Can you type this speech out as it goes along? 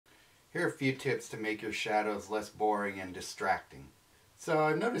Here are a few tips to make your shadows less boring and distracting. So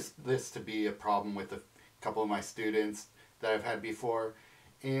I've noticed this to be a problem with a couple of my students that I've had before,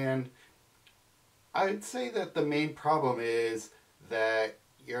 and I'd say that the main problem is that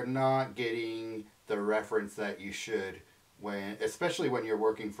you're not getting the reference that you should especially when you're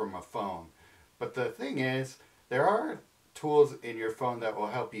working from a phone. But the thing is, there are tools in your phone that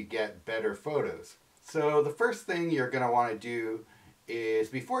will help you get better photos. So the first thing you're going to want to do is,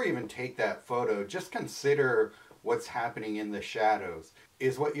 before you even take that photo, just consider what's happening in the shadows.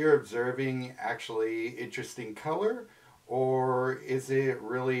 Is what you're observing actually interesting color, or is it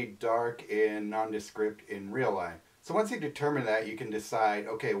really dark and nondescript in real life? So once you determine that, you can decide,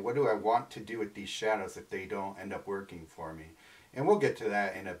 okay, what do I want to do with these shadows if they don't end up working for me? And we'll get to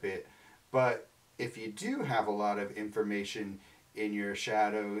that in a bit. But if you do have a lot of information in your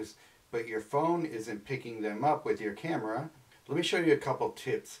shadows, but your phone isn't picking them up with your camera, let me show you a couple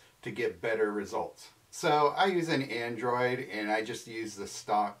tips to get better results. So I use an Android, and I just use the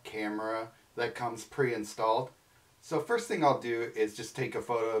stock camera that comes pre-installed. So first thing I'll do is just take a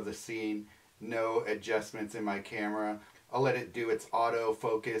photo of the scene, no adjustments in my camera. I'll let it do its auto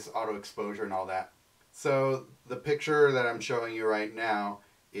focus, auto exposure, and all that. So the picture that I'm showing you right now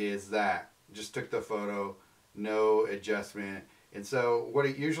is that. Just took the photo, no adjustment. And so what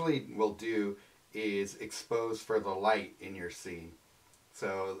it usually will do is expose for the light in your scene.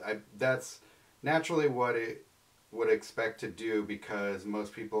 So that's naturally what it would expect to do, because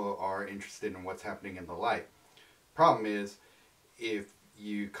most people are interested in what's happening in the light. Problem is, if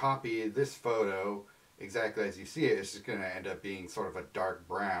you copy this photo exactly as you see it, it's just going to end up being sort of a dark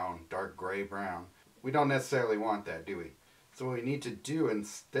brown, dark gray brown. We don't necessarily want that, do we? So what we need to do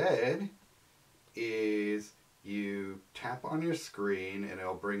instead is you tap on your screen and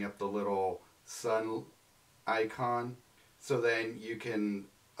it'll bring up the little sun icon. So then you can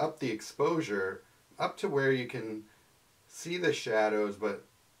up the exposure up to where you can see the shadows, but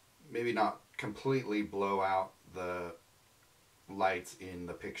maybe not completely blow out the lights in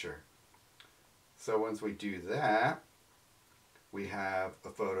the picture. So once we do that, we have a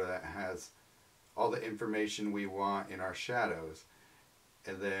photo that has all the information we want in our shadows.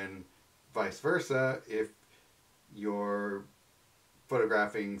 And then vice versa, if you're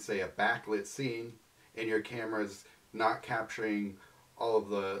photographing, say, a backlit scene and your camera's not capturing all of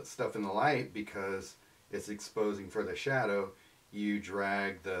the stuff in the light because it's exposing for the shadow, you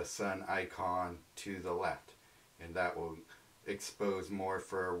drag the sun icon to the left, and that will expose more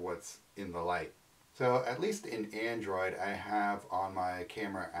for what's in the light. So at least in Android, I have on my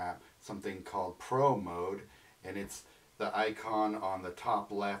camera app something called Pro Mode, and it's the icon on the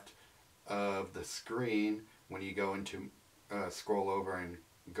top left of the screen when you go into scroll over and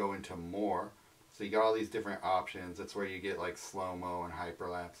go into more. So you got all these different options. That's where you get like slow-mo and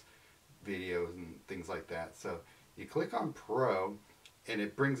hyperlapse videos and things like that. So you click on Pro and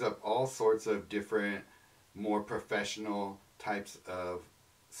it brings up all sorts of different, more professional types of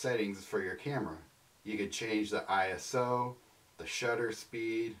settings for your camera. You could change the ISO, the shutter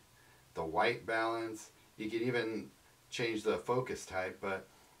speed, the white balance. You can even change the focus type, but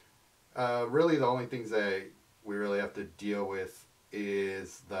really the only things that we really have to deal with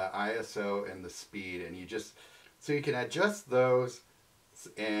is the ISO and the speed, and so you can adjust those,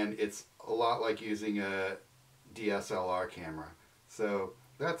 and it's a lot like using a DSLR camera. So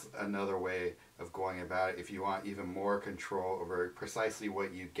that's another way of going about it if you want even more control over precisely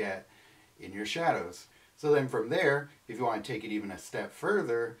what you get in your shadows. So then from there, if you want to take it even a step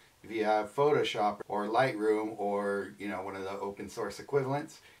further, if you have Photoshop or Lightroom or one of the open source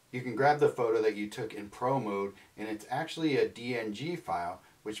equivalents, you can grab the photo that you took in Pro Mode, and it's actually a DNG file,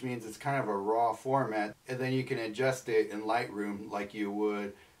 which means it's kind of a raw format, and then you can adjust it in Lightroom like you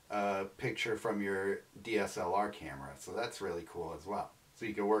would a picture from your DSLR camera. So that's really cool as well. So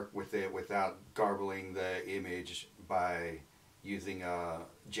you can work with it without garbling the image by using a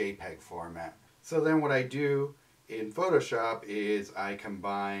JPEG format. So then what I do in Photoshop is I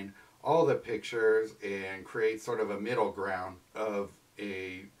combine all the pictures and create sort of a middle ground of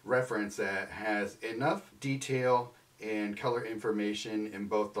a reference that has enough detail and color information in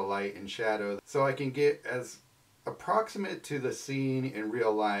both the light and shadow, so I can get as approximate to the scene in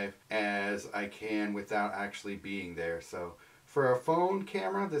real life as I can without actually being there. So for a phone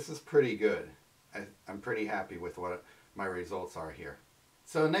camera, this is pretty good. I'm pretty happy with what my results are here.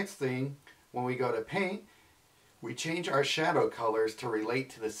 So next thing, when we go to paint, we change our shadow colors to relate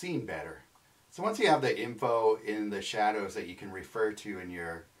to the scene better. So once you have the info in the shadows that you can refer to in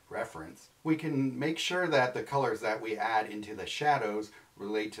your reference, we can make sure that the colors that we add into the shadows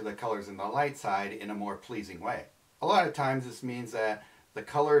relate to the colors in the light side in a more pleasing way. A lot of times this means that the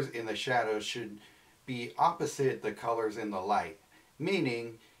colors in the shadows should be opposite the colors in the light.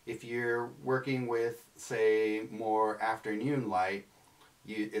 Meaning, if you're working with, say, more afternoon light,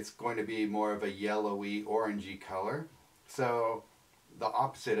 it's going to be more of a yellowy, orangey color. So the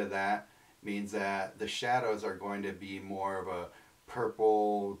opposite of that means that the shadows are going to be more of a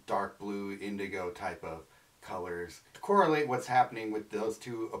purple, dark blue, indigo type of colors to correlate what's happening with those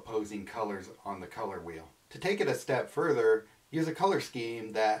two opposing colors on the color wheel. To take it a step further, use a color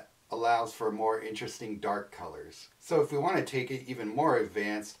scheme that allows for more interesting dark colors. So if we want to take it even more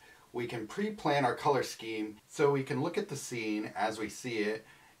advanced, we can pre-plan our color scheme so we can look at the scene as we see it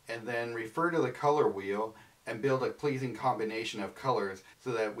and then refer to the color wheel and build a pleasing combination of colors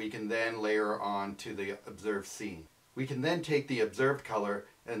so that we can then layer on to the observed scene. We can then take the observed color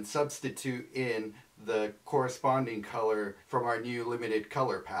and substitute in the corresponding color from our new limited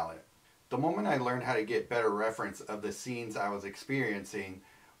color palette. The moment I learned how to get better reference of the scenes I was experiencing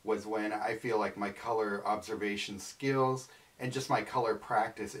was when I feel like my color observation skills and just my color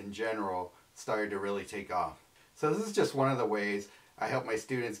practice in general started to really take off. So this is just one of the ways I help my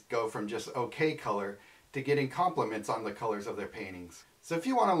students go from just okay color to getting compliments on the colors of their paintings. So if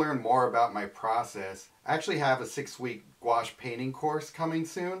you want to learn more about my process, I actually have a 6-week gouache painting course coming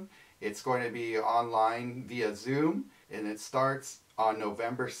soon. It's going to be online via Zoom and it starts on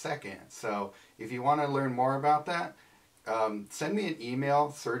November 2nd. So if you want to learn more about that, send me an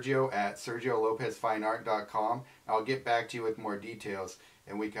email, Sergio at sergiolopezfineart.com. I'll get back to you with more details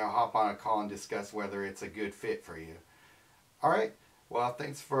and we can hop on a call and discuss whether it's a good fit for you. Alright, well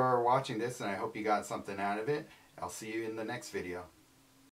thanks for watching this and I hope you got something out of it. I'll see you in the next video.